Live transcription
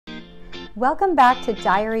Welcome back to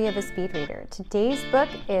Diary of a Speed Reader. Today's book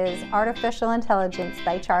is Artificial Intelligence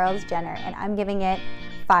by Charles Jennings, and I'm giving it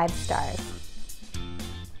 5 stars.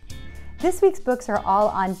 This week's books are all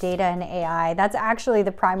on data and AI. That's actually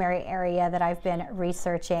the primary area that I've been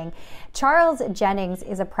researching. Charles Jennings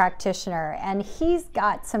is a practitioner, and he's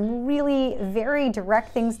got some really very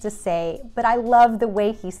direct things to say, but I love the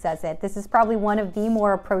way he says it. This is probably one of the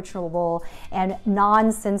more approachable and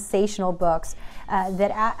non-sensational books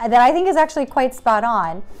that I think is actually quite spot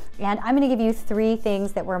on. And I'm going to give you 3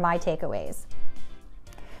 things that were my takeaways.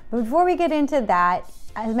 But before we get into that,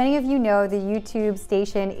 as many of you know, the YouTube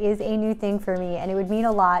station is a new thing for me, and it would mean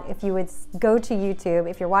a lot if you would go to YouTube.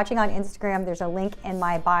 If you're watching on Instagram, there's a link in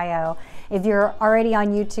my bio. If you're already on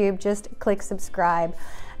YouTube, just click subscribe.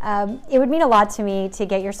 It would mean a lot to me to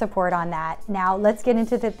get your support on that. Now, let's get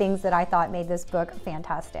into the things that I thought made this book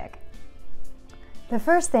fantastic. The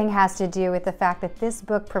first thing has to do with the fact that this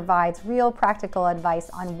book provides real practical advice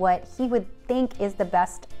on what he would think is the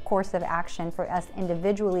best course of action for us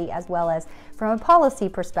individually as well as from a policy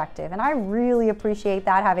perspective. And I really appreciate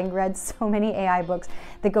that, having read so many AI books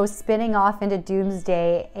that go spinning off into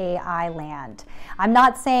doomsday AI land. I'm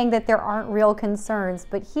not saying that there aren't real concerns,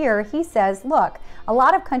 but here he says, look, a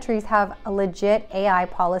lot of countries have a legit AI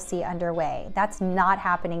policy underway. That's not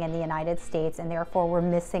happening in the United States, and therefore we're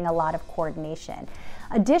missing a lot of coordination.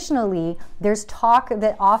 Additionally, there's talk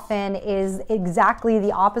that often is exactly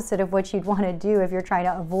the opposite of what you'd want to do if you're trying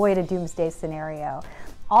to avoid a doomsday scenario.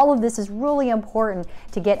 All of this is really important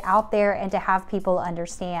to get out there and to have people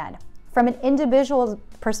understand. From an individual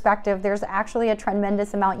perspective, there's actually a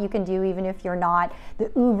tremendous amount you can do even if you're not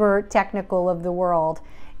the uber technical of the world.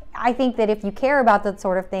 I think that if you care about that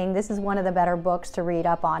sort of thing, this is one of the better books to read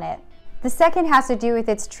up on it. The second has to do with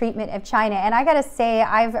its treatment of China, and I gotta say,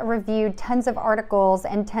 I've reviewed tons of articles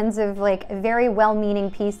and tons of very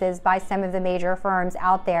well-meaning pieces by some of the major firms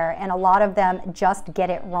out there, and a lot of them just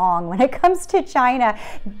get it wrong when it comes to China.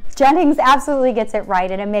 Jennings absolutely gets it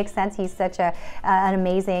right, and it makes sense. He's such an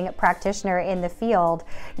amazing practitioner in the field.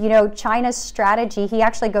 You know, China's strategy, he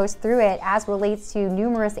actually goes through it as relates to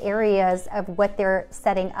numerous areas of what they're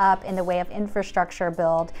setting up in the way of infrastructure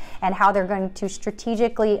build and how they're going to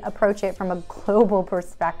strategically approach it from a global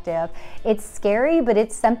perspective. It's scary, but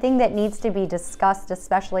it's something that needs to be discussed,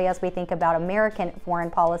 especially as we think about American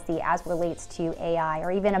foreign policy as relates to AI,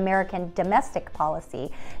 or even American domestic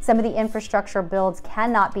policy. Some of the infrastructure builds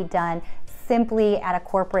cannot be done simply at a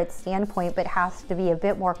corporate standpoint, but has to be a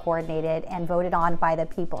bit more coordinated and voted on by the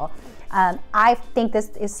people. I think this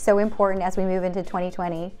is so important as we move into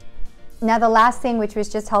 2020. Now, the last thing, which was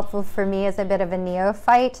just helpful for me as a bit of a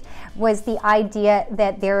neophyte, was the idea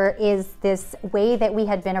that there is this way that we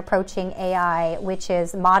had been approaching AI, which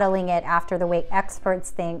is modeling it after the way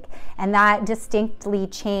experts think, and that distinctly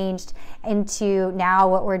changed into now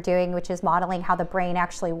what we're doing, which is modeling how the brain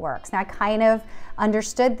actually works. Now, I kind of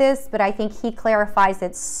understood this, but I think he clarifies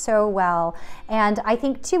it so well. And I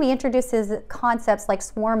think, too, he introduces concepts like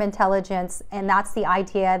swarm intelligence, and that's the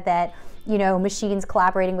idea that, you know, machines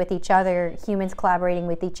collaborating with each other, humans collaborating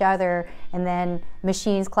with each other, and then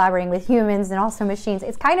machines collaborating with humans and also machines.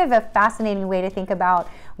 It's kind of a fascinating way to think about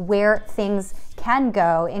where things can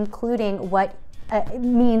go, including what it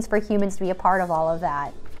means for humans to be a part of all of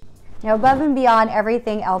that. Now, above and beyond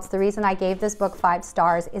everything else, the reason I gave this book 5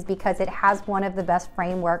 stars is because it has one of the best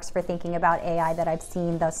frameworks for thinking about AI that I've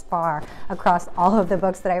seen thus far across all of the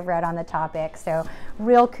books that I've read on the topic. So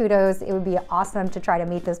real kudos. It would be awesome to try to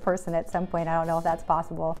meet this person at some point. I don't know if that's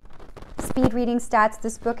possible. Speed reading stats.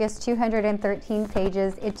 This book is 213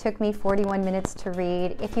 pages. It took me 41 minutes to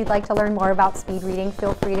read. If you'd like to learn more about speed reading,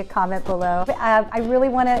 feel free to comment below. I really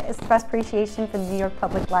want to express appreciation for the New York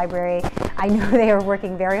Public Library. I know they are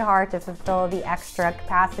working very hard to fulfill the extra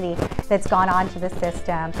capacity that's gone on to the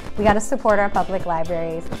system. We got to support our public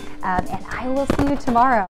libraries. And I will see you tomorrow.